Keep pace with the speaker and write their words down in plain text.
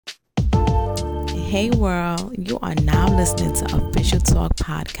Hey world, you are now listening to Official Talk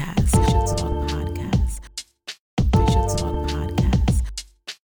Podcast. Official Talk Podcast. Official Talk Podcast.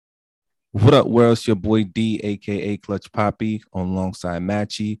 What up, world? It's your boy D, aka Clutch Poppy, alongside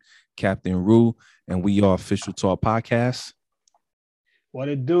Matchy, Captain Rue, and we are Official Talk Podcast. What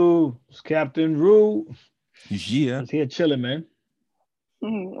it do? It's Captain Rue. Yeah. Just here chilling, man.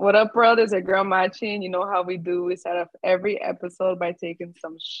 What up, world? It's your girl Machi, and you know how we do. We start off every episode by taking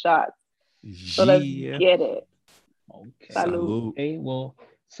some shots. So let's get it. Okay. Salud. Hey, well,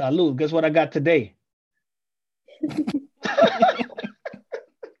 salud. Guess what I got today?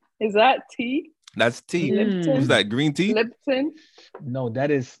 Is that tea? That's tea. Lipton? Who's that? Green tea? Lipton? No,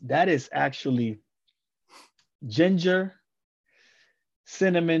 that is actually ginger,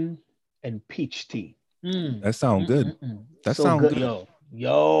 cinnamon, and peach tea. That sounds good. That so sounds good.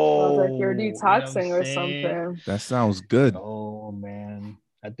 Yo. Sounds like you're You know detoxing what or I'm saying? something. That sounds good. Oh man,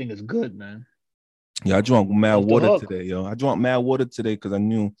 I think it's good, man. Yeah, I drank mad Off the water hook. today, yo. I drank mad water today because I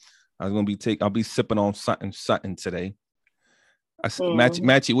knew I was gonna be I'll be sipping on something today.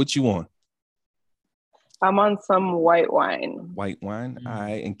 Matchy, what you on? I'm on some white wine. White wine. All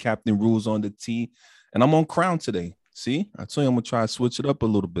right, and Captain Rule's on the tea, and I'm on Crown today. See, I told you I'm gonna try to switch it up a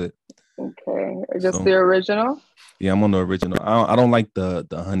little bit. Okay. Just So- the original? Yeah, I'm on the original. I don't like the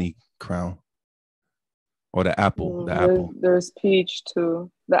honey Crown or the apple. The apple There's peach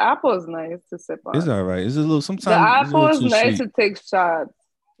too. The apple is nice to sip on. is all right. It's a little sometimes The it's a apple little is too nice sweet. to take shots.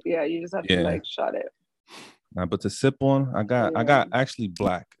 Yeah, you just have Yeah. to shot it. Nah, but to sip on, I got actually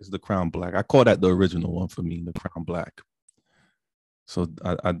black. It's the Crown Black. I call that the original one for me, the Crown Black. So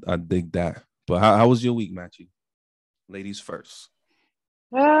I dig that. But how was your week, Matchy? Ladies first.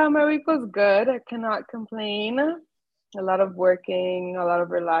 My week was good. I cannot complain. A lot of working, a lot of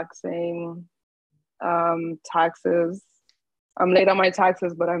relaxing. Taxes. I'm late on my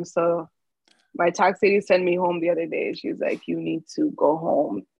taxes, but my tax lady sent me home the other day. She's like, you need to go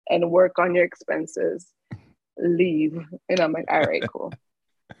home and work on your expenses. Leave. And I'm like, all right, cool.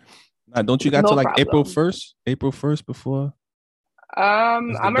 Nah, don't you got No to like problem. April 1st? April 1st before?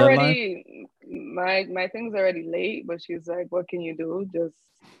 I'm the already my thing's already late, but she's like, what can you do?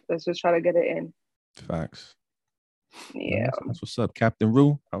 Let's just try to get it in. Facts. Yeah. That's what's up. Captain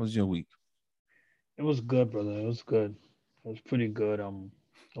Rue, how was your week? It was good, brother. It was good. It was pretty good.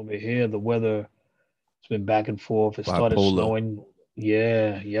 Over here, the weather has been back and forth. It started Bipolar. snowing.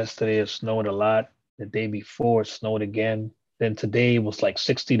 Yeah, yesterday it snowed a lot. The day before it snowed again. Then today was like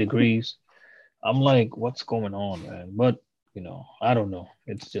 60 degrees. I'm like, what's going on, man? But I don't know.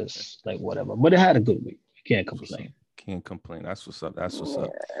 It's just like whatever. But it had a good week. You can't complain. Can't complain. That's what's up. That's what's up.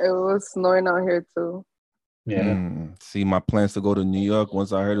 It was snowing out here too. Yeah. See, my plans to go to New York.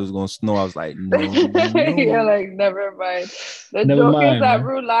 Once I heard it was gonna snow, I was like, no. You're like, never mind. The Never joke mind, is that man.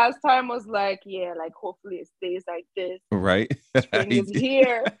 Rue last time was like, yeah, like hopefully it stays like this. Right? Spring is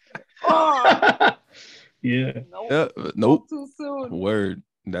here. Oh, Yeah. Nope. Too soon. Word.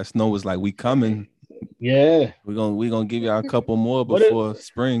 That snow was like, we coming. Yeah. We're gonna give y'all a couple more But before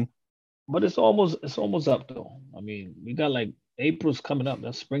spring. But it's almost up though. I mean, we got like April's coming up.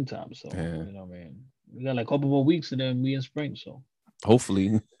 That's springtime. So Yeah. man. We got like a couple more weeks and then we in spring. So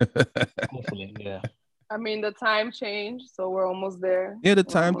Hopefully. hopefully, yeah. I mean, the time changed, so we're almost there. Yeah, the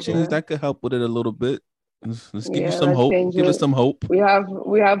We're time almost change there. that could help with it a little bit. Let's give you Yeah, some let's hope. change Give us it. some hope. We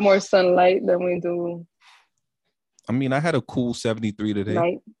have more sunlight than we do I mean, I had a cool 73 today.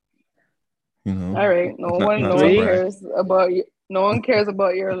 night. You know. All right, no Not one to brag. cares about you. No one cares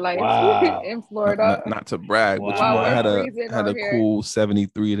about your life Wow. in Florida. Not to brag, but Wow. I had We're a freezing had a out here. cool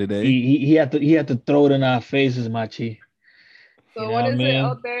 73 today. He had to throw it in our faces, Machi. So You know what what is I it mean?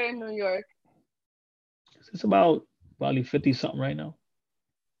 out there in New York? It's about probably 50 something right now.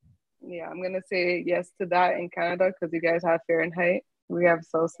 Yeah, I'm gonna say yes to that in Canada because you guys have Fahrenheit. We have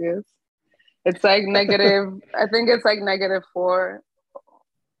Celsius. It's like negative. I think it's like -4.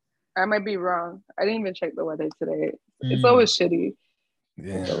 I might be wrong. I didn't even check the weather today. It's always shitty.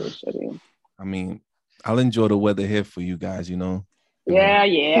 It's Yeah. always shitty. I mean, I'll enjoy the weather here for you guys, you know. Yeah,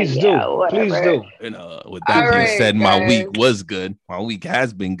 Please yeah. do. Whatever. Please do. And with that All being right, said, my guys. week was good. My week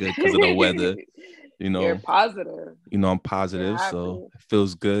has been good because of the weather. You know, You're positive. I'm positive, You're so happy. it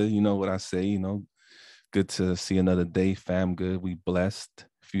feels good. You know what I say, good to see another day, fam. Good. We blessed.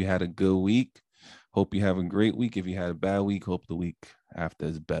 If you had a good week, hope you have a great week. If you had a bad week, hope the week after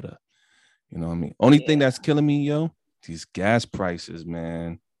is better. You know what I mean? Only thing that's killing me, these gas prices,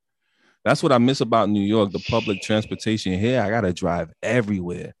 man. That's what I miss about New York, the public transportation here. I gotta drive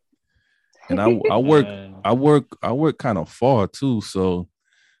everywhere. And I work kind of far too, so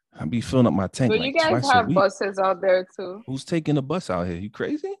I be filling up my tank So like you guys twice a have week. buses out there too. Who's taking the bus out here? You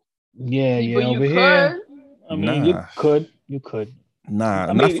crazy? Yeah, But you over here. could. I mean, you Nah, could. nah,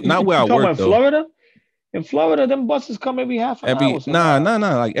 I not mean, not where I you talking work about in though. Florida? In Florida, them buses come every half an hour. So Nah,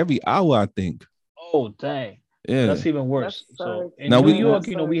 like every hour I think. oh dang, Yeah. that's even That worse. So sucks. in Now New Yeah, we that York,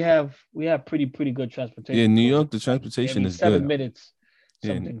 sucks. we have pretty good yeah, transportation New because York it's the like transportation every is seven good. minutes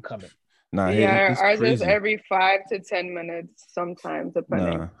Yeah, something coming. nah, Yeah, it's ours is crazy. every 5 to 10 minutes, sometimes,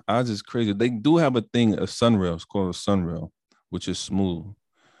 depending. Nah, I just crazy. They do have a thing, a sunrail. It's called a sunrail, which is smooth.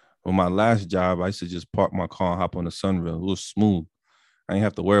 On my last job, I used to just park my car and hop on the sunrail. It was smooth. I ain't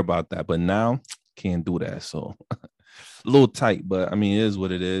have to worry about that. But now, can't do that. So a little tight, but I mean, it is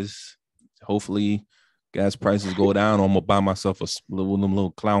what it is. Hopefully, gas prices go down. Or I'm gonna buy myself them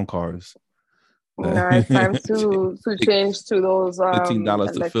little clown cars. No, it's time to Take change to those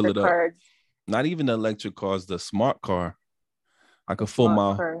 $15 to fill electric it up. cards. Not even the electric cars, the smart car. I The could fill smart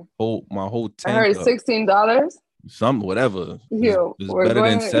my car. whole I tank heard up. $16. Some whatever Yo, is we're better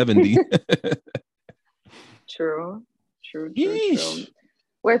than going. 70. True, true, true, true. Yeesh.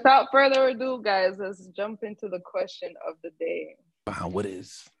 Without further ado, guys, let's jump into the question of the day. Wow, what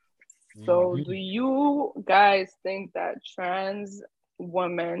is? So, Mhm. do you guys think that trans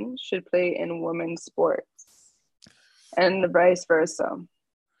women should play in women's sports and vice versa?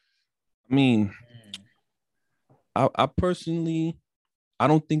 I mean, I personally I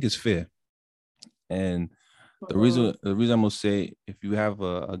don't think it's fair. And Mhm, the reason I'm gonna say if you have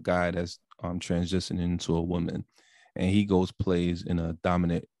a guy that's transitioning into a woman and he goes plays in a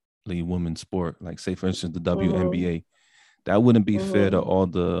dominantly women's sport, like say for instance the mhm, WNBA, that wouldn't be fair to mhm, all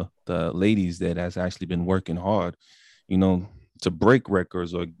the ladies that has actually been working hard, you know, to break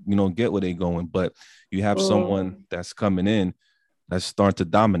records or get where they going. But you have someone mhm, that's coming in that's starting to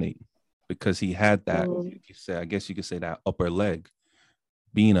dominate because he had that. mhm, You say, I guess you could say that upper leg,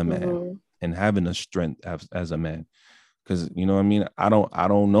 being a man mhm, and having a strength as a man. Because you know what I mean. I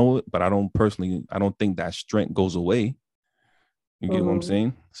don't know it, but I don't think that strength goes away. You get what I'm mhm,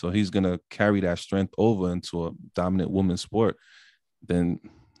 saying? So he's gonna carry that strength over into a dominant women's sport. Then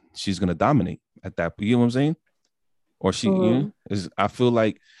she's gonna dominate at that. You get what I'm saying? Or she, mhm, is. I feel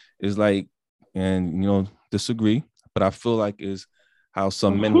like is like, and disagree, but I feel like is how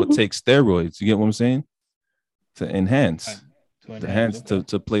some men would mhm. take steroids. You get what I'm saying? To Right. enhance, To enhance, okay.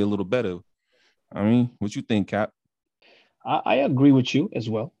 to play a little better. I mean, what you think, Cap? I agree with you as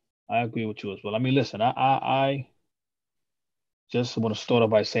well. I agree with you as well. I mean, listen, I just want to start off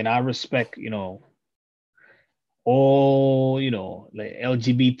by saying I respect, all, like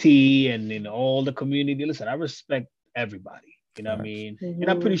LGBT and all the community. Listen, I respect everybody. You know what I Facts. mean? And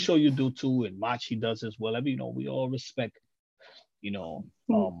I'm pretty Mhm. sure you do too, and Machi does as well. We all respect, you know,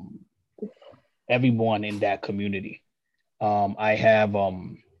 um, everyone in that community. I have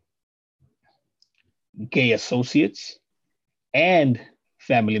gay associates and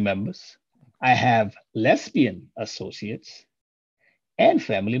family members. I have lesbian associates and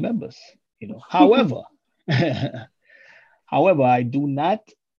family members. However, however, I do not,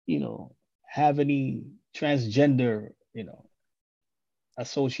 have any transgender,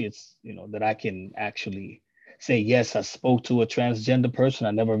 associates, that I can actually say, yes, I spoke to a transgender person.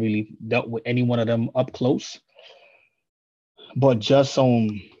 I never really dealt with any one of them up close, but just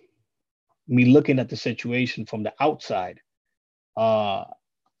on me looking at the situation from the outside, uh,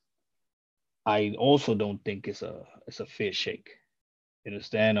 I also don't think it's a fair shake. You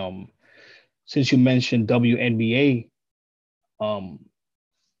understand? Since you mentioned WNBA,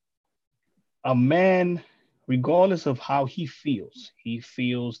 a man, regardless of how he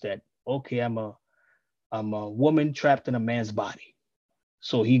feels that okay, I'm a woman trapped in a man's body.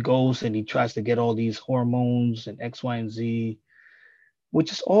 So he goes and he tries to get all these hormones and X, Y, and Z,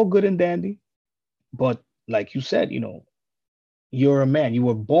 which is all good and dandy. But like you said, you're a man. You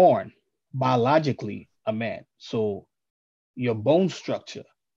were born biologically a man. So your bone structure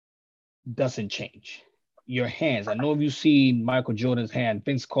doesn't change. Your hands, I know if you've seen Michael Jordan's hand,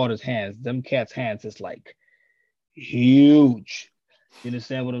 Vince Carter's hands, them cats' hands is like huge. You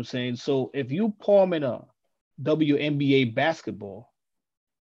understand what I'm saying? So if you palm in a WNBA basketball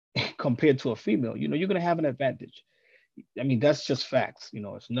compared to a female, you're gonna have an advantage. I mean, that's just facts.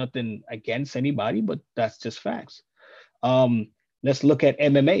 It's nothing against anybody, but that's just facts. Um, let's look at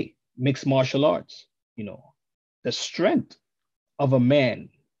MMA, mixed martial arts. You know, the strength of a man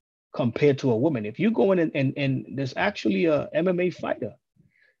compared to a woman. If you go in and there's actually a MMA fighter,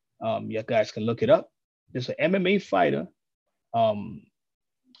 you guys can look it up. There's an MMA fighter, um,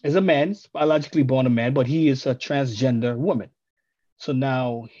 is a man, biologically born a man, but he is a transgender woman. So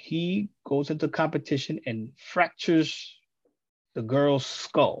now he goes into competition and fractures the girl's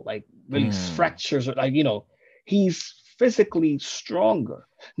skull, like really Mm, fractures, like he's physically stronger.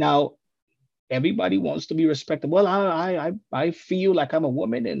 Now, everybody wants to be respected. Well, I feel like I'm a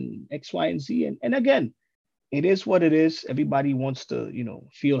woman and X, Y, and Z. And again, it is what it is. Everybody wants to,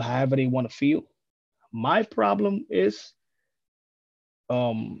 feel however they want to feel. My problem is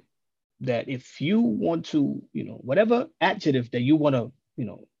um that if you want to, whatever adjective that you want to,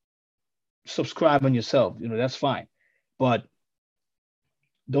 subscribe on yourself, that's fine. But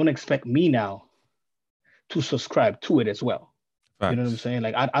don't expect me now to subscribe to it as well. You know what I'm Facts. saying?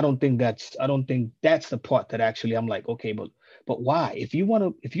 Like I don't think that's the part that actually I'm like, okay, but why? If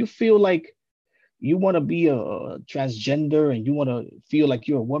you feel like you want to be a transgender and you want to feel like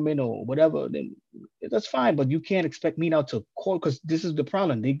you're a woman or whatever, then that's fine. But you can't expect me now to call, because this is the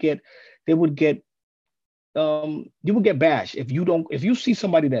problem. They would get you would get bashed if you see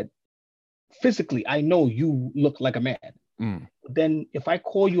somebody that physically I know you look like a man. Mm. Then if I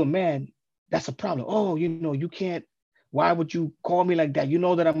call you a man, that's a problem. Oh, you can't. Why would you call me like that? You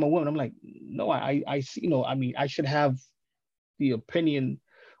know that I'm a woman. I'm like, no, I see. I mean, I should have the opinion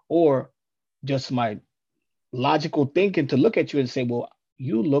or just my logical thinking to look at you and say, well,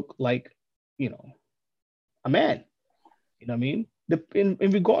 you look like, you know, a man. You know what I mean? In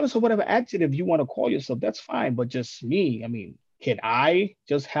regardless of whatever adjective you want to call yourself, that's fine. But just me, I mean, can I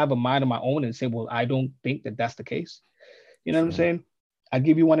just have a mind of my own and say, well, I don't think that that's the case? You know what I'm Sure. saying? I'll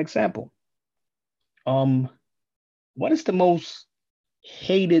give you one example. Um, what is the most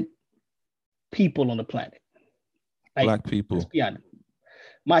hated people on the planet? Like, Black let's people. be honest.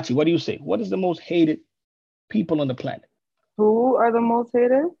 Machi, what do you say? What is the most hated people on the planet? Who are the most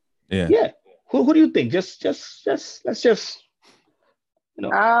hated? Yeah. Yeah. Who do you think? Just let's just, you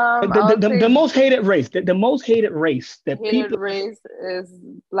know, I would the say most hated race, the most hated race that hated people, race is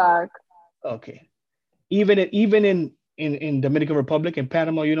black. okay. Even in Dominican Republic and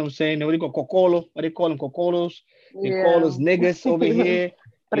Panama, you know what I'm saying? What do you call cocolo? What they call them cocolos? They call us Yeah. niggas over here.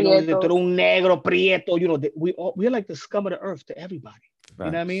 You know, they Prietos. throw un negro, prieto. You know, we're like the scum of the earth to everybody.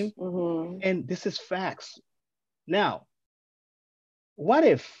 You know what I Facts. mean? Hmm. And this is facts. Now, what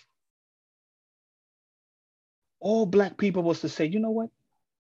if all black people was to say, you know what?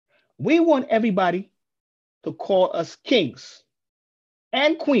 We want everybody to call us kings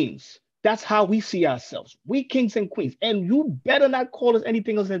and queens. That's how we see ourselves. We kings and queens. And you better not call us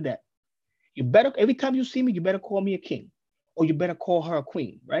anything else than that. You better, every time you see me, you better call me a king, or you better call her a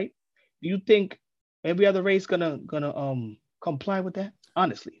queen, right? Do you think every other race gonna comply with that?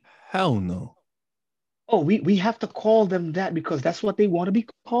 Honestly. Hell no. Oh, we have to call them that because that's what they want to be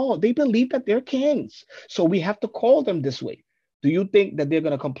called. They believe that they're kings. So we have to call them this way. Do you think that they're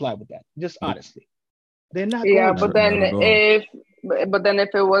gonna comply with that? Just Nope. honestly. They're not Yeah, going Not, to. not at all. but then if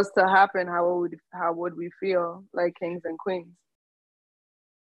it was to happen, how would we feel like kings and queens,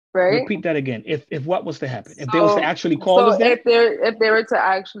 right? Repeat that again. If what was to happen, if they was to So actually call so us that, if they were to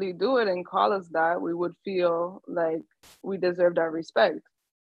actually do it and call us that, we would feel like we deserve that respect.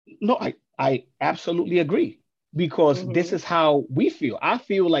 no, I absolutely agree because this Hmm. is how we feel. I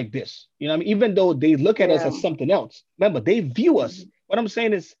feel like this. You know what I mean? Even though they look at us Yeah. as something else. Remember, they view us. Hmm. What I'm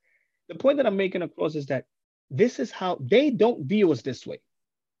saying is the point that I'm making across is that this is how they don't view us this way.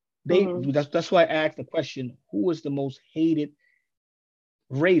 Hmm. That's why I asked the question, who is the most hated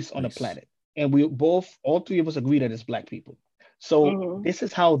race on the Race. planet? And we both, all three of us agree that it's black people. So Hmm. this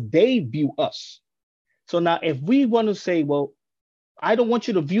is how they view us. So now if we want to say, well, I don't want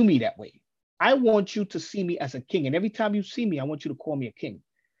you to view me that way. I want you to see me as a king. And every time you see me, I want you to call me a king.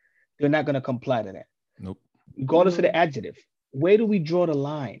 They're not going to comply to that. Nope. Regardless of the Hmm. adjective. Where do we draw the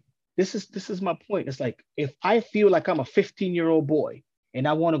line? This is my point. It's like if I feel like I'm a 15-year-old boy and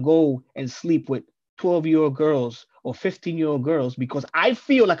I want to go and sleep with 12-year-old girls or 15-year-old girls because I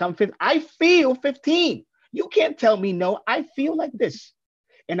feel like I feel 15. You can't tell me no. I feel like this.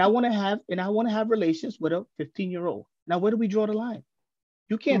 And I want to have relations with a 15-year-old. Now, where do we draw the line?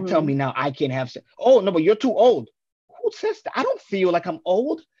 You can't tell Hmm. me now I can't have sex. Oh, no, but you're too old. Who says that? I don't feel like I'm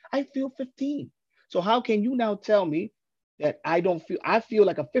old. I feel 15. So how can you now tell me that I feel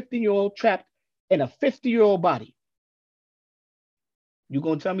like a 15-year-old trapped in a 50-year-old body? You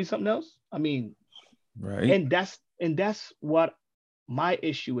gonna tell me something else? I mean, Right. and that's what my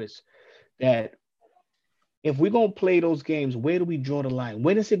issue is. That if we're gonna play those games, where do we draw the line?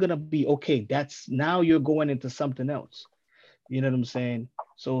 When is it gonna be okay? That's now you're going into something else. You know what I'm saying?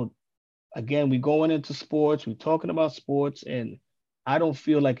 So again, we going into sports, we're talking about sports, and I don't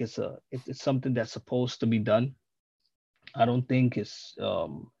feel like it's something that's supposed to be done. I don't think it's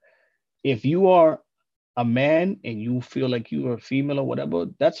if you are a man and you feel like you are a female or whatever,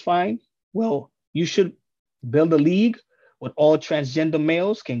 that's fine. Well, you should build a league where all transgender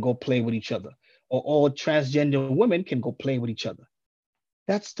males can go play with each other, or all transgender women can go play with each other.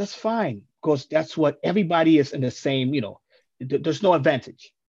 that's fine, because that's what everybody is in the same, there's no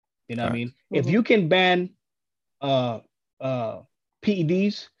advantage. You know what I Facts. mean? If you can ban uh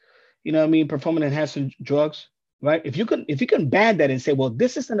PEDs, you know what I mean, performance enhancing drugs, right? If you can ban that and say, well,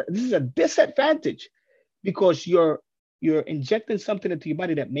 this is a disadvantage because you're injecting something into your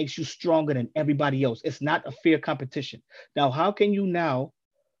body that makes you stronger than everybody else. It's not a fair competition. Now, how can you now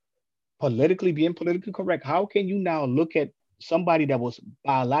being politically correct, how can you now look at somebody that was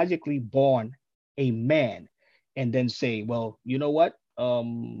biologically born a man and then say, well, you know what?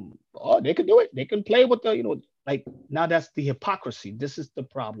 Oh, they can do it. They can play with like now that's the hypocrisy. This is the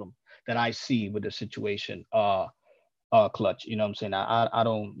problem that I see with the situation. Clutch. You know what I'm saying? I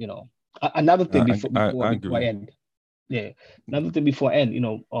don't. Another thing I before I agree. end. Yeah. Another thing before I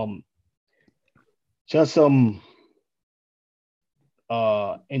end. Just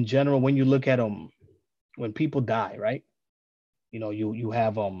in general, when you look at when people die, right? You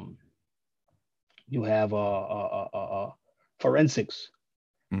have forensics.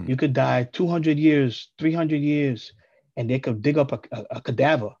 Mm. You could die 200 years, 300 years, and they could dig up a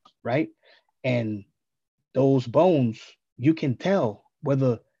cadaver, right? And those bones, you can tell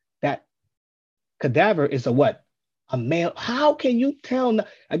whether that cadaver is a what? A male. How can you tell?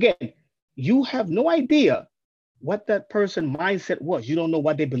 Again, you have no idea what that person mindset was. You don't know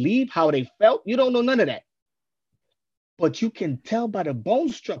what they believe, how they felt. You don't know none of that. But you can tell by the bone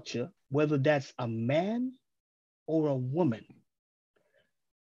structure whether that's a man or a woman.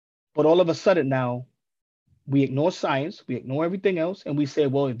 But all of a sudden now, we ignore science, we ignore everything else, and we say,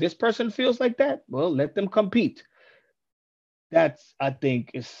 well, if this person feels like that, well, let them compete. That's, I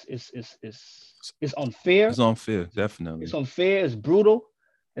think, is unfair. It's unfair, definitely. It's unfair. It's brutal,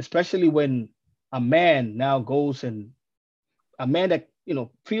 especially when a man now goes and a man that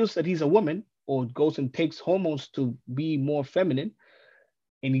feels that he's a woman or goes and takes hormones to be more feminine,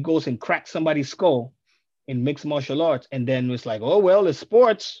 and he goes and cracks somebody's skull in mixed martial arts, and then it's like, oh well, it's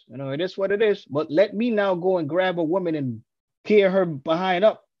sports, it is what it is. But let me now go and grab a woman and tear her behind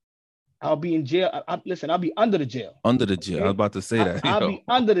up. I'll be in jail. Listen, I'll be under the jail. Under the jail. Okay? I was about to say that. I'll be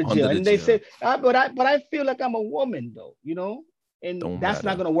under the jail. And they say, but I feel like I'm a woman though, and that's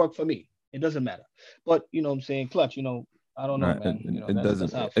not gonna work for me. It doesn't matter. But I'm saying, Clutch, I don't know, man. It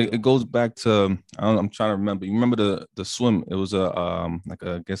doesn't. It goes back to I'm trying to remember. You remember the swim? It was I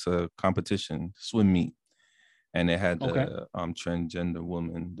guess a competition swim meet, and they had the transgender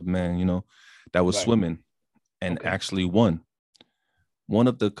woman, the man, that was swimming, and actually won. One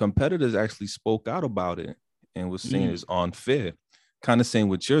of the competitors actually spoke out about it and was saying it's unfair, kind of saying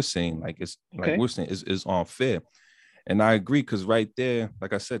what you're saying, like it's like we're saying is unfair. And I agree, because right there,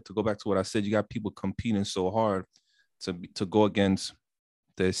 like I said, to go back to what I said, you got people competing so hard to go against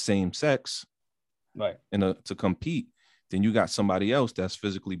their same sex, right? And to compete. Then you got somebody else that's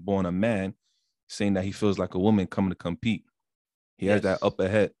physically born a man saying that he feels like a woman coming to compete. He has that upper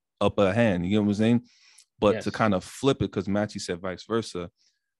hand. You know what I'm saying? But to kind of flip it, because Matchy said vice versa,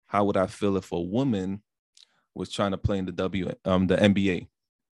 how would I feel if a woman was trying to play in the NBA?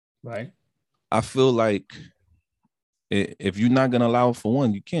 Right. I feel like if you're not gonna allow for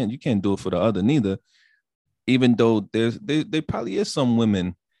one, you can't do it for the other neither. Even though there probably is some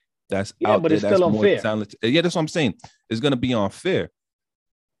women that's out there that's more talented. Yeah, that's what I'm saying. It's gonna be unfair.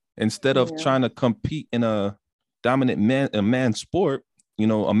 Instead of trying to compete in a dominant man sport,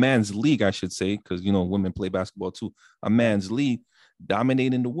 a man's league, I should say, because women play basketball too. A man's league,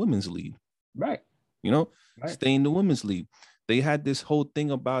 dominating the women's league. Right. Stay in the women's league. They had this whole thing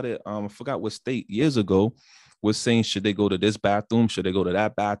about it. I forgot what state years ago was saying, should they go to this bathroom? Should they go to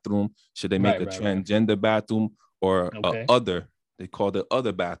that bathroom? Should they make a transgender bathroom or other? They called it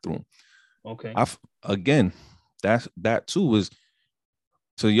other bathroom. Okay. Again, that too was,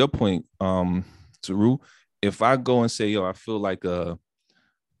 to your point, Taru, if I go and say, yo, I feel like a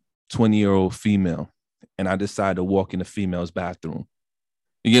 20-year-old female and I decide to walk in the female's bathroom,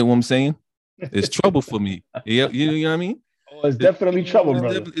 you get what I'm saying? It's trouble for me. You know what I mean? Oh, it's definitely trouble,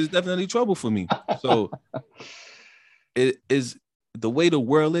 brother. It's definitely trouble for me. So it is, the way the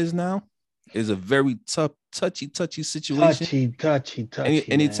world is now is a very tough, touchy situation. Touchy.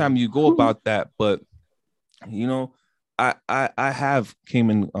 Anytime you go about that, but I have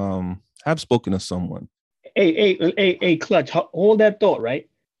have spoken to someone. Hey, Clutch, hold that thought, right?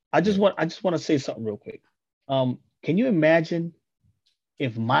 I just want to say something real quick. Can you imagine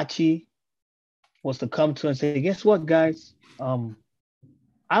if Machi was to come to and say, guess what, guys?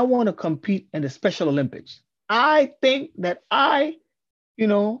 I want to compete in the Special Olympics. I think that I,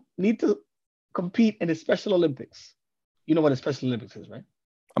 need to compete in the Special Olympics. You know what a Special Olympics is, right?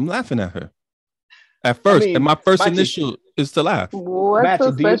 I'm laughing at her. At first, and my first Machi, initial is to laugh. What's Machi,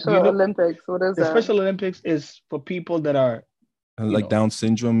 the do you Special know Olympics? What is the that? Special Olympics is for people that are, you Like know, Down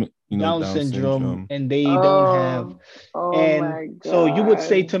syndrome, Down Down syndrome, syndrome. and they don't have. Oh, oh And my so you would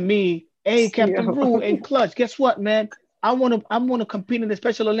say God. to me, "Hey, Captain Yo. Brew and Clutch, guess what, man? I wanna compete in the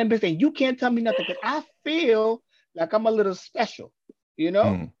Special Olympics, and you can't tell me nothing because I feel like I'm a little special, you know.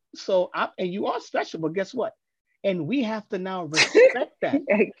 Mm, So and you are special, but guess what? And we have to now respect that.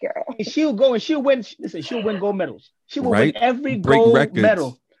 Yeah, girl. And she'll go and she'll win. Listen, she'll win gold medals. She will win right? every Break gold records. medal.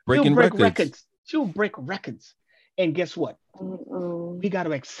 She'll Breaking break records. records. She'll break records. And guess what? Mm-mm. We got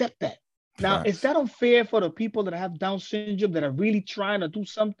to accept that. Now, is Facts. that unfair for the people that have Down syndrome that are really trying to do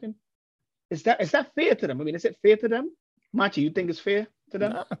something? Is that fair to them? I mean, is it fair to them? Machi, you think it's fair to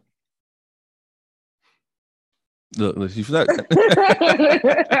them? Nah. Look, you feel that?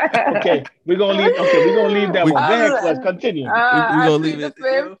 Okay, we're gonna leave. Okay, we're gonna leave that We- one. Go ahead, Um, Clutch. Continue. we I gonna plead leave the it.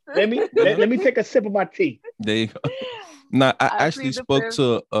 fifth. Let me take a sip of my tea. There you go. Nah, I I actually plead the spoke fifth.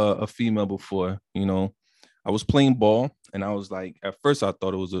 to a female before. I was playing ball, and I was like, at first I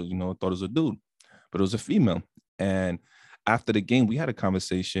thought it was a dude, but it was a female. And after the game, we had a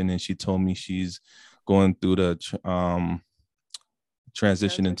conversation, and she told me she's going through the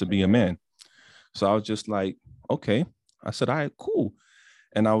transition into being a man. So I was just like, okay. I said, all right, cool.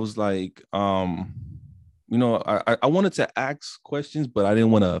 And I was like, I wanted to ask questions, but I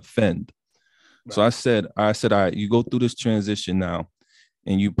didn't want to offend. So I said, all right, you go through this transition now,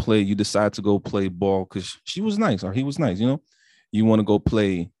 and you decide to go play ball because she was nice or he was nice, you want to go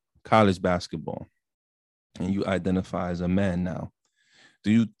play college basketball, and you identify as a man now.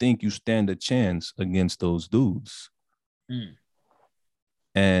 Do you think you stand a chance against those dudes? Mm.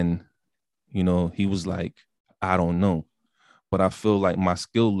 And, he was like, I don't know. But I feel like my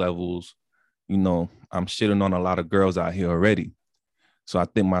skill levels, I'm shitting on a lot of girls out here already. So I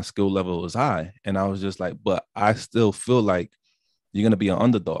think my skill level is high. And I was just like, but I still feel like you're going to be an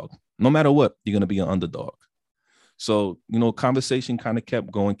underdog. No matter what, you're going to be an underdog. So, conversation kind of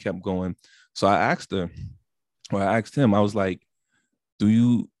kept going. So I asked him, I was like, do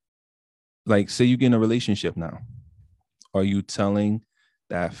you, like, say you get in a relationship now, are you telling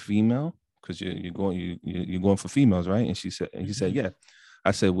that female, because you're going for females, right? And he said, yeah.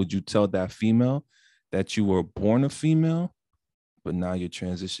 I said, would you tell that female that you were born a female, but now you're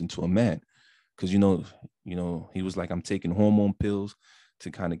transitioned to a man? Because he was like, I'm taking hormone pills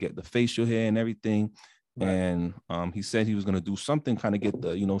to kind of get the facial hair and everything. Right. And he said he was going to do something, kind of get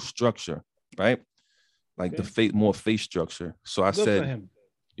the structure, right? Like the more face structure. So I said,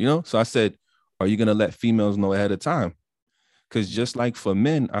 so I said, are you going to let females know ahead of time? Because just like for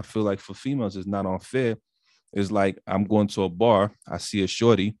men, I feel like for females, it's not unfair. It's like I'm going to a bar, I see a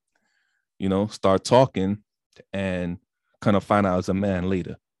shorty, start talking, and kind of find out as a man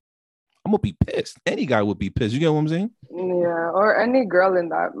later. I'm going to be pissed. Any guy would be pissed. You get what I'm saying? Yeah, or any girl in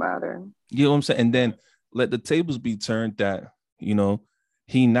that matter. You know what I'm saying? And then let the tables be turned that,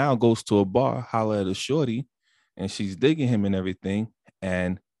 he now goes to a bar, holler at a shorty, and she's digging him and everything,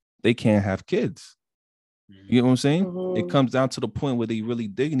 and they can't have kids. You know what I'm saying? Mm-hmm. It comes down to the point where they really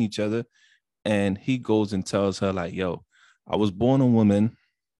digging each other, and he goes and tells her like, yo, I was born a woman,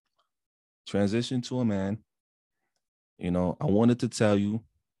 transitioned to a man. I wanted to tell you,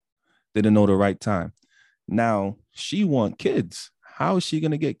 didn't know the right time. Now she want kids. How is she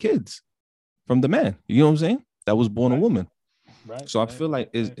going to get kids from the man? You know what I'm saying? That was born a woman. Right. So I feel like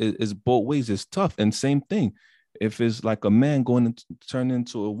it's both ways. It's tough. And same thing. If it's like a man going to turn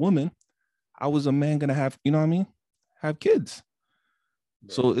into a woman, how is a man gonna have, have kids?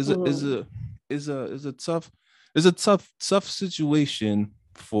 So it's a tough situation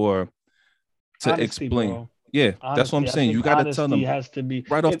to honesty, explain. Bro. Yeah, honesty, that's what I'm saying. You got to tell them has to be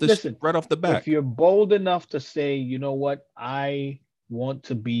right off the bat. If you're bold enough to say, you know what, I want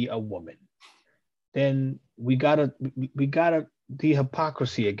to be a woman, then we gotta the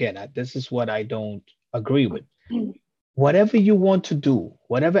hypocrisy again. This is what I don't agree with. Whatever you want to do,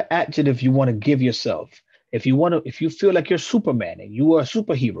 whatever adjective you want to give yourself, if you feel like you're Superman and you are a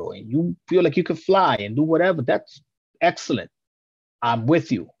superhero and you feel like you can fly and do whatever, that's excellent. I'm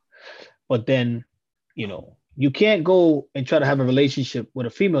with you. But then, you can't go and try to have a relationship with a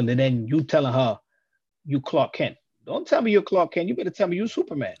female and then you telling her you Clark Kent. Don't tell me you're Clark Kent. You better tell me you're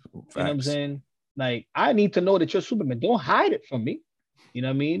Superman. Facts. You know what I'm saying? Like, I need to know that you're Superman. Don't hide it from me. You know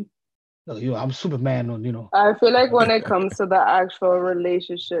what I mean? No, I'm Superman. I feel like when it comes to the actual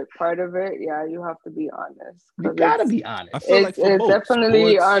relationship part of it, yeah, you have to be honest. You gotta be honest. I feel like it's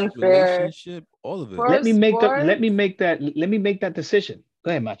definitely sports, unfair. Relationship, all of it. Let me make that decision. Go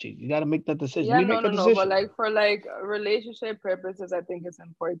ahead, Machi. You gotta make that decision. Yeah, no. But like for like relationship purposes, I think it's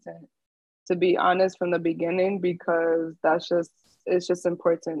important to be honest from the beginning, because it's just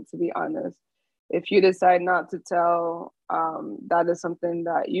important to be honest. If you decide not to tell, that is something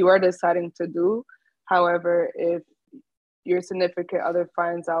that you are deciding to do. However, if your significant other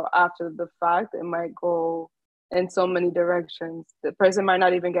finds out after the fact, it might go in so many directions. The person might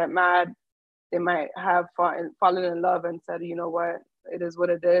not even get mad. They might have fallen in love and said, you know what, it is what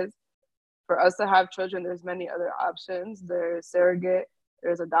it is. For us to have children, there's many other options. There's surrogate,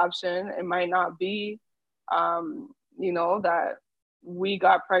 there's adoption. It might not be, that we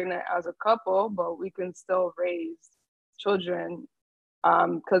got pregnant as a couple, but we can still raise children,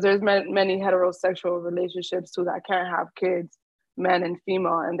 because there's many heterosexual relationships too that can't have kids, man and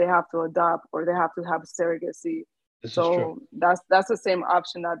female, and they have to adopt or they have to have surrogacy. So that's the same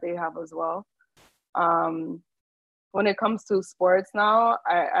option that they have as well. When it comes to sports now,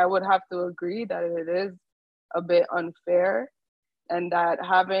 I would have to agree that it is a bit unfair, and that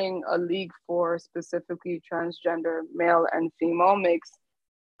having a league for specifically transgender male and female makes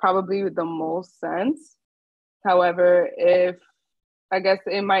probably the most sense. However, I guess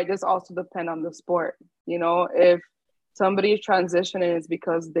it might just also depend on the sport. If somebody is transitioning, it's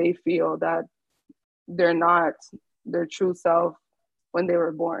because they feel that they're not their true self when they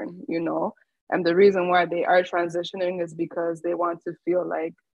were born, and the reason why they are transitioning is because they want to feel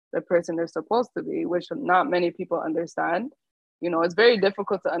like the person they're supposed to be, which not many people understand. It's very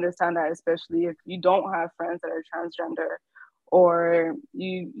difficult to understand that, especially if you don't have friends that are transgender, or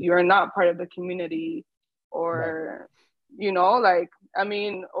you're not part of the community, or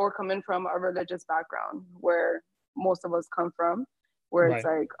or coming from a religious background where most of us come from, where it's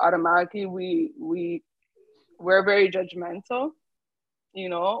like automatically we're very judgmental,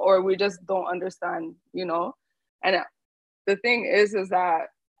 or we just don't understand, and the thing is that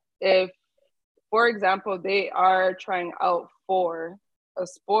if, for example, they are trying out for a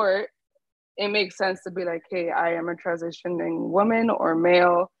sport, it makes sense to be like, hey, I am a transitioning woman or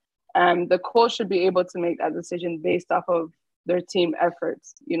male, and the coach should be able to make that decision based off of their team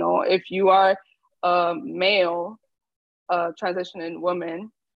efforts. If you are a male, transitioning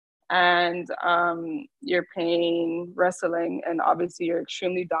woman, and you're playing wrestling, and obviously you're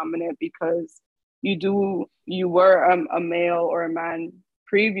extremely dominant because you were a male or a man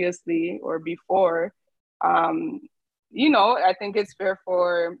previously or before, I think it's fair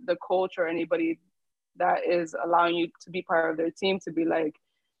for the coach or anybody that is allowing you to be part of their team to be like,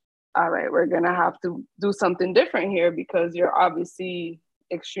 all right, we're gonna have to do something different here because you're obviously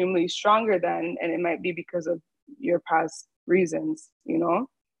extremely stronger than, and it might be because of your past reasons,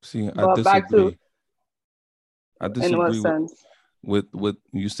 See, I But back to, disagree. I in what disagree sense? with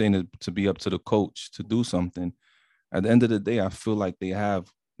you saying it to be up to the coach to do something. At the end of the day, I feel like they have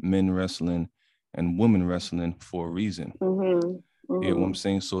men wrestling and women wrestling for a reason. You know what I'm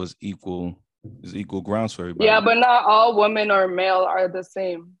saying? So it's equal grounds for everybody. Yeah, but not all women or male are the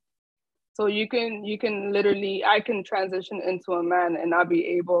same. So you can literally, I can transition into a man and not be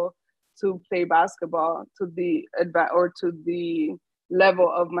able to play basketball to the level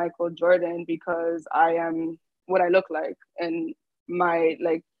of Michael Jordan because I am what I look like, and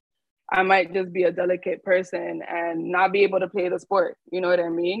I might just be a delicate person and not be able to play the sport. You know what I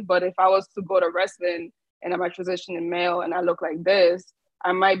mean? But if I was to go to wrestling and I'm a transitioning male and I look like this,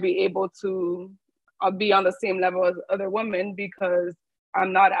 I might be able to I'll be on the same level as other women because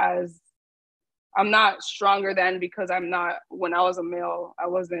I'm not stronger than, because when I was a male, I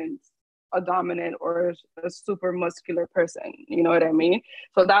wasn't a dominant or a super muscular person. You know what I mean?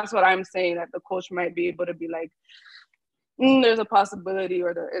 So that's what I'm saying, that the coach might be able to be like, there's a possibility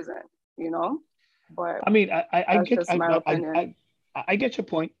or there isn't, but I mean, I get just my opinion. I get your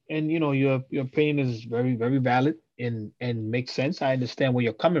point, and your opinion is very, very valid and makes sense. I understand where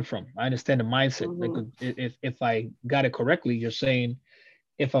you're coming from. I understand the mindset. Like if I got it correctly, you're saying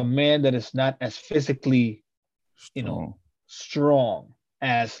if a man that is not as physically, strong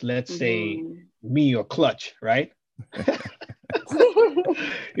as, let's say, me or Clutch, right?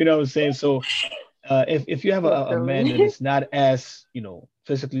 You know what I'm saying? So if you have a man that is not as,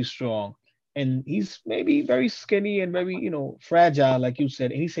 physically strong, and he's maybe very skinny and very, fragile, like you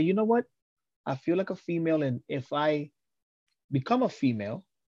said, and he said, you know what? I feel like a female, and if I become a female,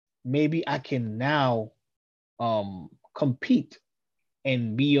 maybe I can now compete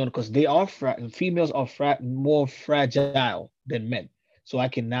and be on, because they are females are more fragile than men. So I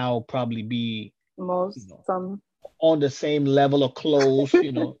can now probably be some on the same level or close,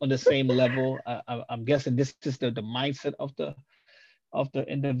 on the same level. I'm guessing this is the mindset of the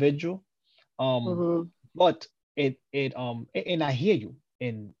individual. But it and I hear you,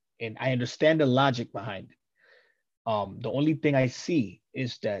 and I understand the logic behind it. The only thing I see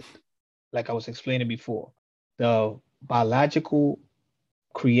is that like I was explaining before, the biological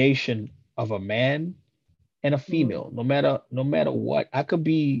creation of a man and a female, no matter what, I could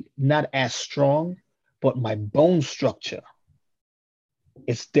be not as strong, but my bone structure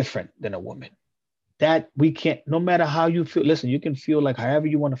is different than a woman. That we can't, no matter how you feel, listen, you can feel like however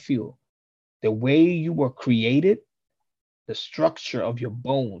you want to feel. The way you were created, the structure of your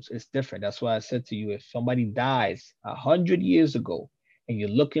bones is different. That's why I said to you, if somebody dies 100 years ago and you're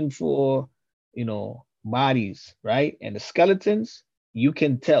looking for, bodies, right? And the skeletons, you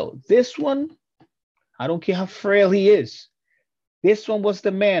can tell this one, I don't care how frail he is. This one was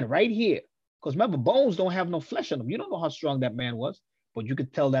the man right here. Because remember, bones don't have no flesh on them. You don't know how strong that man was, but you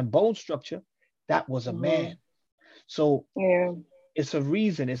could tell that bone structure, that was a man. So Yeah. it's a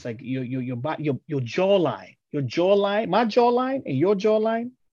reason. It's like your jawline, my jawline and your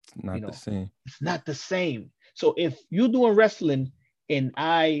jawline, Not the same. it's not the same. So if you're doing wrestling and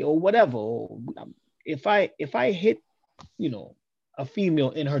or whatever, if I hit, a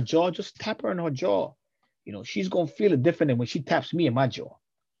female in her jaw, just tap her in her jaw, she's gonna feel it different than when she taps me in my jaw.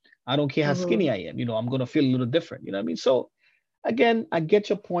 I don't care how skinny I am, I'm gonna feel a little different. You know what I mean? So again, I get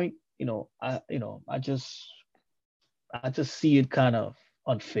your point. I just see it kind of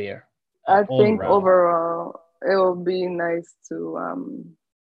unfair. I think overall it will be nice to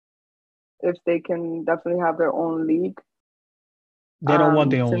if they can definitely have their own league. They don't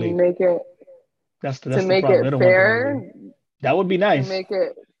want their own to league. make it that's to the make problem. They it don't fair. want their own league. That would be nice. To make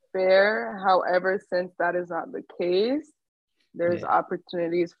it fair. However, since that is not the case, there's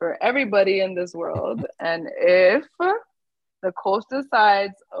opportunities for everybody in this world. And if the coach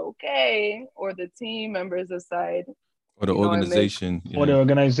decides, okay, or the team members decide, or the organization, or the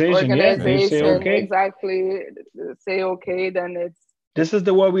organization, they say okay, exactly, say okay, then this is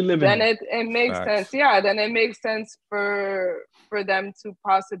the world we live in. Then it makes sense. Yeah, then it makes sense for them to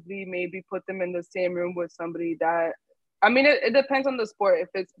possibly maybe put them in the same room with somebody that, I mean, it depends on the sport. If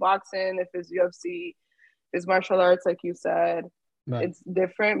it's boxing, if it's UFC, if it's martial arts, like you said, it's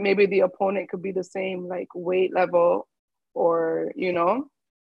different. Maybe the opponent could be the same, like weight level, or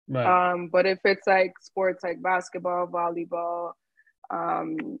but if it's like sports like basketball, volleyball,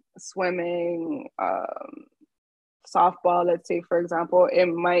 swimming, softball, let's say, for example, it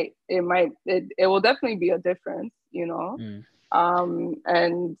will definitely be a difference, and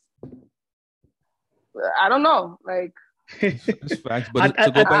I don't know, like, it's facts. But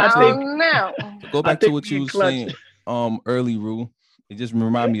to go back to what you were saying early, Rue, it just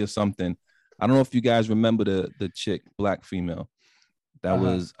reminded me of something. I don't know if you guys remember the chick, black female, that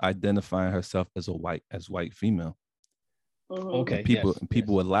was identifying herself as white female. Okay. And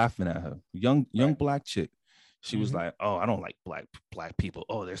people were laughing at her. Young black chick. She was like, "Oh, I don't like black people.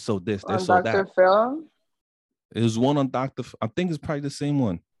 Oh, they're so this, they're so Dr. that." Phil? It was one on Dr. I think it's probably the same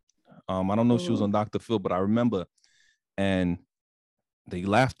one. I don't know if she was on Dr. Phil, but I remember. And they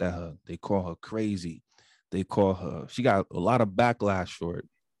laughed at her. They call her crazy. They call her. She got a lot of backlash for it.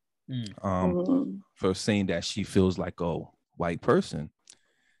 For saying that she feels like a white person.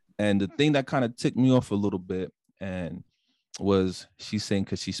 And the thing that kind of ticked me off a little bit and was she's saying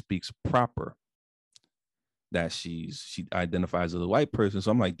because she speaks proper, that she identifies as a white person.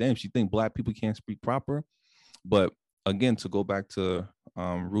 So I'm like, damn, she think black people can't speak proper. But again, to go back to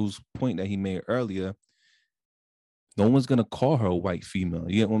Rue's point that he made earlier, no one's gonna call her a white female.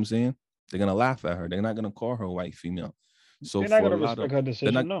 You get what I'm saying? They're gonna laugh at her. They're not gonna call her a white female. So they're not gonna respect her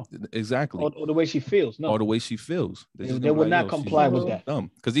decision, no. Exactly. Or the way she feels, no. Or the way she feels. They would not comply with that. Dumb.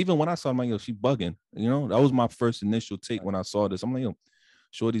 Because even when I saw, I'm like, yo, she bugging. That was my first initial take when I saw this. I'm like, yo,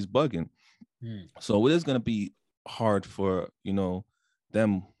 shorty's bugging. So it is gonna be hard for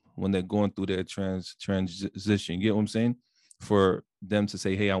them when they're going through their transition. You get what I'm saying? For them to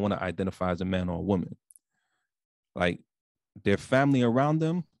say, hey, I want to identify as a man or a woman. Like their family around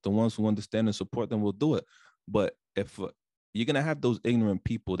them, the ones who understand and support them, will do it. But if you're gonna have those ignorant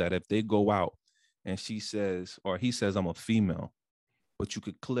people that if they go out and she says or he says I'm a female, but you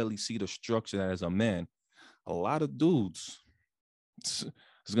could clearly see the structure that as a man, a lot of dudes it's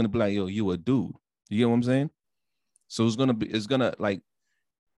gonna be like, yo, you a dude. You get what I'm saying? So it's gonna like,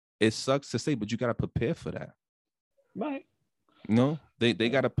 it sucks to say, but you gotta prepare for that. Right. They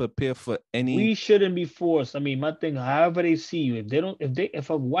gotta prepare for any. We shouldn't be forced. I mean, my thing, however they see you, if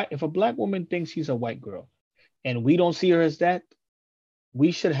a black woman thinks she's a white girl and we don't see her as that,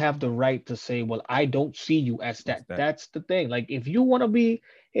 we should have the right to say, well, I don't see you as that. That's the thing. Like if you want to be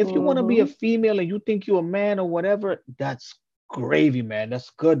a female and you think you're a man or whatever, that's gravy, man. That's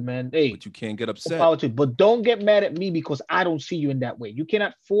good, man. Hey, but you can't get upset. But don't get mad at me because I don't see you in that way. You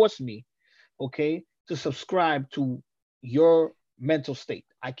cannot force me, okay, to subscribe to your mental state.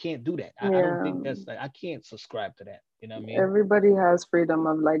 I can't do that. I don't think that's like, I can't subscribe to that. You know what I mean? Everybody has freedom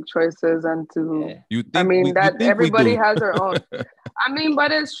of like choices and to. Yeah. You I think mean that you think everybody we do. has their own. I mean,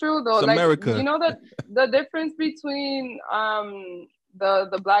 but it's true though. It's Like America. you know that the difference between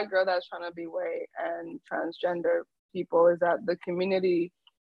the black girl that's trying to be white and transgender people is that the community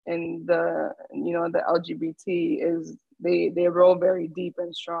in the the LGBT is they roll very deep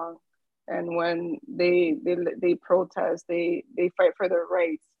and strong, and when they protest, they fight for their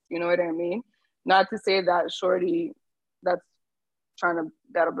rights. You know what I mean? Not to say that shorty that's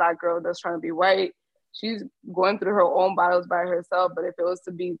that a black girl that's trying to be white, she's going through her own battles by herself, but if it was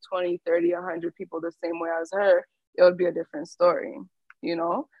to be 20, 30, 100 people the same way as her, it would be a different story, you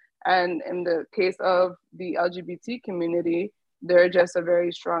know? And in the case of the LGBT community, they're just a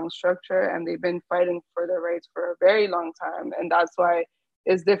very strong structure, and they've been fighting for their rights for a very long time. And that's why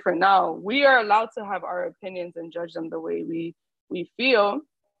it's different now. We are allowed to have our opinions and judge them the way we feel.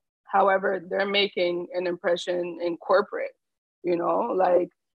 However, they're making an impression in corporate, you know, like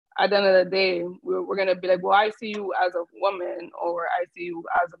at the end of the day, we're going to be like, well, I see you as a woman, or I see you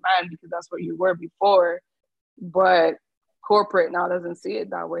as a man because that's what you were before. But corporate now doesn't see it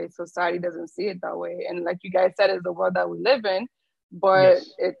that way. Society doesn't see it that way. And like you guys said, it's the world that we live in, but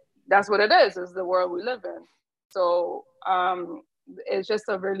that's what it is. It's the world we live in. So it's just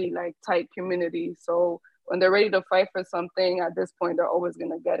a really like tight community. So when they're ready to fight for something, at this point, they're always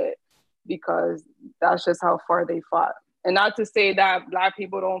going to get it, because that's just how far they fought. And not to say that Black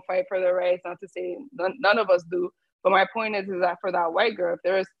people don't fight for their rights, not to say none of us do. But my point is that for that white girl, if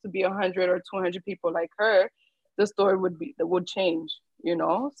there is to be 100 or 200 people like her, the story would change, you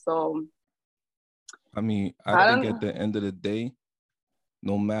know? So. I mean, I think at the end of the day,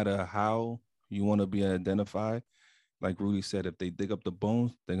 no matter how you want to be identified, like Rudy said, if they dig up the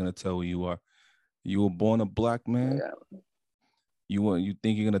bones, they're going to tell who you are. You were born a Black man. Yeah. You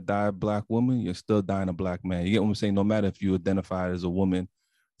think you're going to die a Black woman, you're still dying a Black man. You get what I'm saying? No matter if you identify as a woman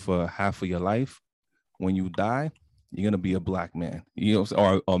for half of your life, when you die, you're going to be a Black man, you know,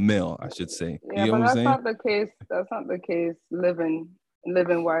 or a male, I should say. Yeah, you know but that's not the case. That's not the case living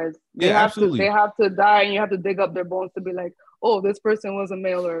wise. Absolutely. They have to die, and you have to dig up their bones to be like, oh, this person was a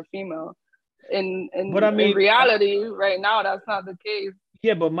male or a female. In reality, right now, that's not the case.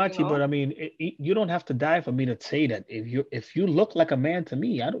 Yeah, but Machi, but I mean, you don't have to die for me to say that. If you look like a man to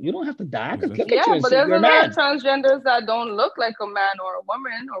me, you don't have to die. I could look at you and but say there's you're a a lot man. of transgenders that don't look like a man or a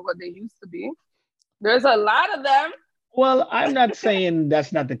woman or what they used to be. There's a lot of them. Well, I'm not saying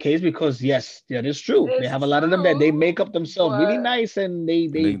that's not the case, because yes, that is true. They have a lot of them that they make up themselves really nice, and they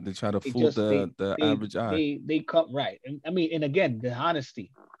try to fool the average eye. They come right. And I mean, and again, the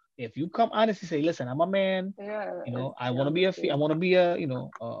honesty. If you come honestly say, listen, I'm a man, you know, I want to be I want to be a, you know,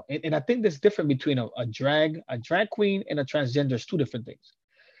 and I think there's different between a drag queen and a transgender is two different things,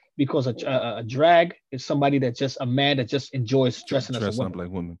 because a drag is somebody that's just a man that just enjoys dressing as a woman. Up like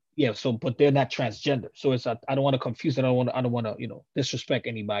women. Yeah. So, but they're not transgender. So it's I don't want to confuse it. I don't want to, you know, disrespect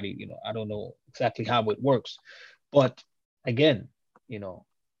anybody. You know, I don't know exactly how it works, but again, you know,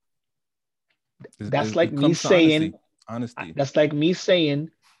 that's like me saying, honesty. That's like me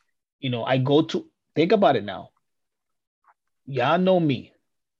saying, you know, I go to, think about it now. Y'all know me,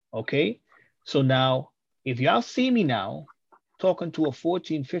 okay? So now, if y'all see me now talking to a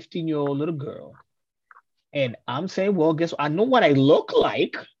 14, 15-year-old little girl, and I'm saying, well, guess what? I know what I look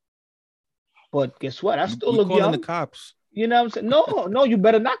like, but guess what? I still look young. Calling the cops. You know what I'm saying? No, you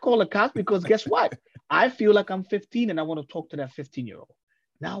better not call the cops, because guess what? I feel like I'm 15 and I want to talk to that 15-year-old.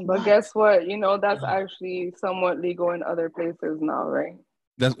 Now, but guess what? You know, that's actually somewhat legal in other places now, right?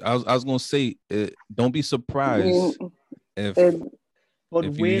 I was gonna say, don't be surprised if you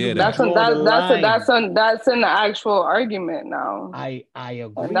hear that. That's an actual argument now. I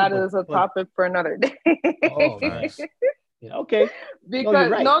agree. And that is a topic for another day. Oh, nice. Yeah, okay.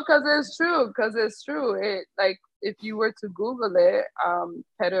 Because it's true. It, like, if you were to Google it,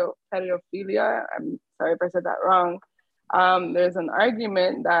 pedophilia. I'm sorry if I said that wrong. There's an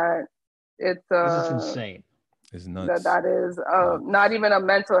argument that it's this is insane. It's nuts. That is not even a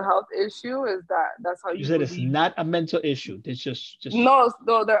mental health issue. That's how you said believe. It's not a mental issue. It's just no.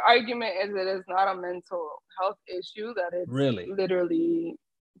 The argument is it is not a mental health issue. That it's literally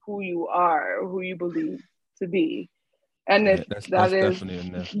who you are, who you believe to be, and that's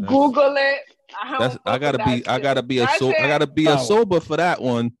Google it. I gotta be a sober for that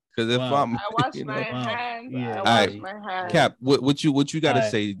one. Because if I wash my hands. Yeah. I wash my hands. Cap, what you gotta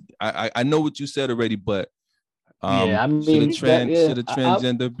say? I know what you said already, but. I mean, should a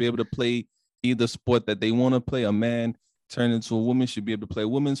transgender be able to play either sport that they want to play? A man turn into a woman should be able to play a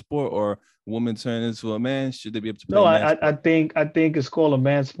women's sport, or a woman turn into a man, should they be able to play No, a man's sport? I think it's called a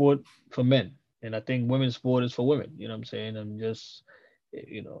man's sport for men, and I think women's sport is for women. You know what I'm saying? I'm just,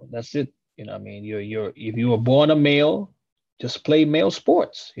 that's it. You know, what I mean, you're if you were born a male, just play male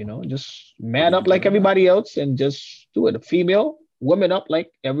sports. Just man Whether up you like do it or not. everybody else, and just do it. A female, woman up like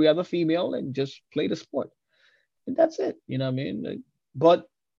every other female, and just play the sport. And that's it. You know what I mean? But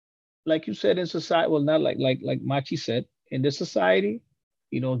like you said in society, well, not like Machi said, in this society,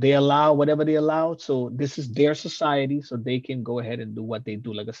 they allow whatever they allow. So this is their society, so they can go ahead and do what they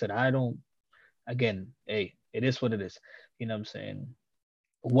do. Like I said, I don't. Again, hey, it is what it is. You know what I'm saying?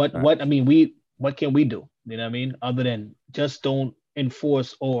 What I Facts. mean, what can we do? You know what I mean? Other than just don't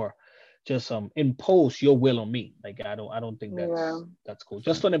enforce or just impose your will on me. Like I don't think Yeah, that's cool.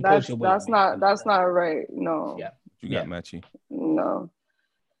 Just don't impose that's your will on that's me. not that's not right. No, Yeah, You yeah. got Matchy. no.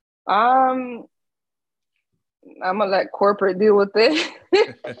 Um, I'm gonna let corporate deal with it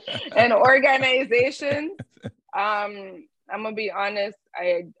and organizations. I'm gonna be honest.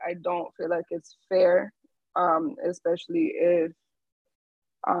 I don't feel like it's fair. Especially if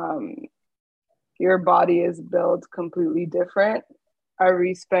um your body is built completely different. I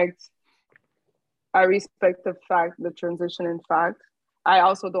respect the fact, the transition in fact. I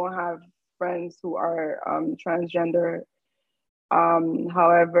also don't have friends who are transgender.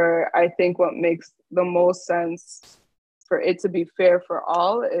 However, I think what makes the most sense for it to be fair for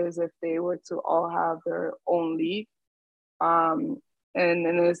all is if they were to all have their own league. And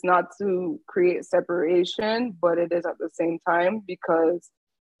it's not to create separation, but it is at the same time, because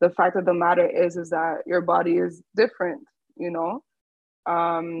the fact of the matter is that your body is different,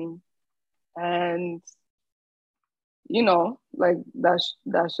 and like that's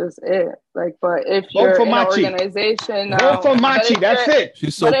just it. Like, but if Vote you're for in an Machi. organization Vote now, for but Machi. if That's you're it.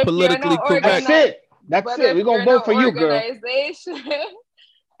 She's but so if you're in an politically correct. That's it. That's but it. if We're you're gonna in an vote for you, girl. organization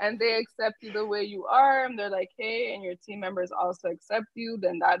and they accept you the way you are, and they're like, hey, and your team members also accept you,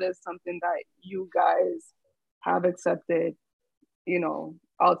 then that is something that you guys have accepted,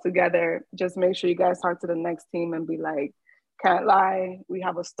 all together. Just make sure you guys talk to the next team and be like, can't lie, we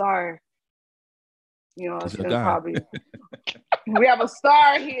have a star. He's It's a gonna guy. probably we have a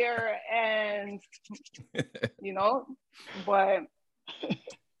star here, and but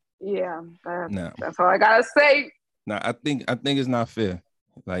yeah, No. that's all I gotta say. Now I think it's not fair.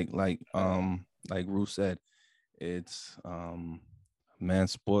 Like Ruth said, it's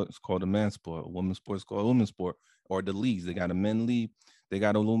man's sport. It's called a man's sport. Women's sport is called a women's sport. Or the leagues. They got a men league. They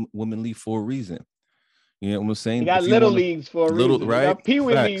got a women league for a reason. You know what I'm saying? We got If you little wanna- leagues for a little, reason. We right? got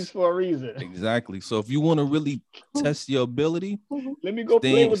Pee-wee Facts. leagues for a reason. Exactly. So if you want to really test your ability, Let me go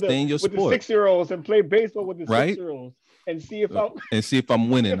play with stay in your the sport. 6-year-olds and play baseball with the Right? 6-year-olds and see if I'm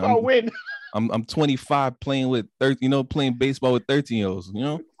winning. I win. I'm 25 playing with 30, playing baseball with 13-year-olds,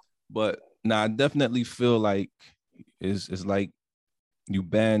 But I definitely feel like it's like you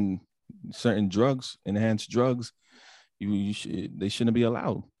ban certain drugs, enhanced drugs. They shouldn't be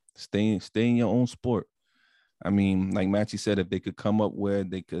allowed. Stay in your own sport. I mean, like Matchy said, if they could come up where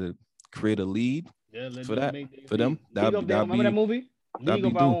they could create a lead for them, that'd Remember be that movie? League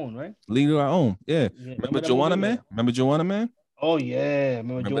of Our Own, right? League of Our Own. Yeah. Remember Joanna Man? Remember Joanna Man? Oh yeah,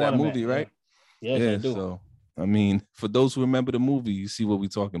 remember that movie, right? Yeah. Yes, I do. So I mean, for those who remember the movie, you see what we're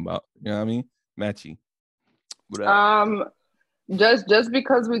talking about. You know what I mean? Matchy. Just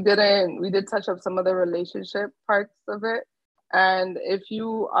because we did touch up some of the relationship parts of it. And if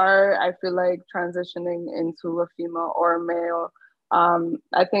you are, I feel like, transitioning into a female or a male,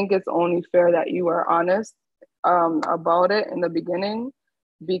 I think it's only fair that you are honest about it in the beginning,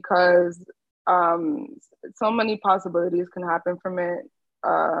 because so many possibilities can happen from it.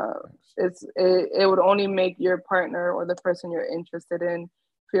 It would only make your partner or the person you're interested in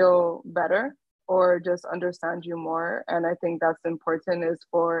feel better or just understand you more. And I think that's important, is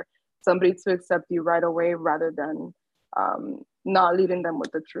for somebody to accept you right away rather than not leading them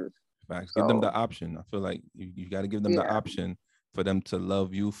with the truth. Facts. Give them the option. I feel like you got to give them the option for them to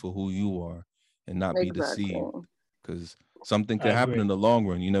love you for who you are and not be deceived, because something could happen in the long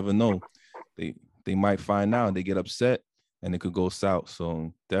run. You never know. They might find out, they get upset, and it could go south.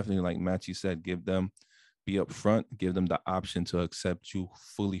 So definitely, like Matchy said, be upfront, give them the option to accept you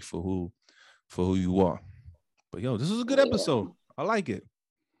fully for who you are. But yo, this was a good episode. I like it.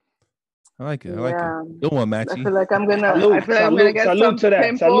 I like it. Good one, Matchy. I feel like I'm gonna get some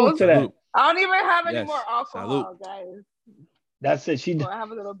pimples. Salute to that. I don't even have any more alcohol, guys. That's it. I have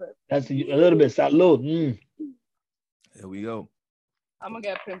a little bit. That's a little bit. Salute. There we go. I'm gonna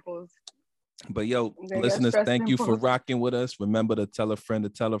get pimples. But yo, listeners, thank you for rocking with us. Remember to tell a friend to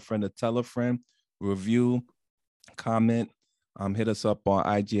tell a friend to tell a friend. Review, comment. Hit us up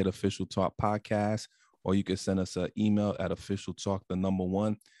on IG at Official Talk Podcast, or you can send us an email at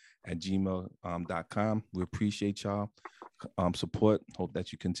officialtalk1@gmail.com. We appreciate y'all support. Hope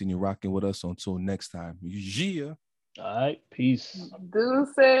that you continue rocking with us. Until next time. Yeah. All right. Peace.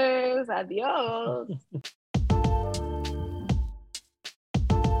 Deuces. Adios.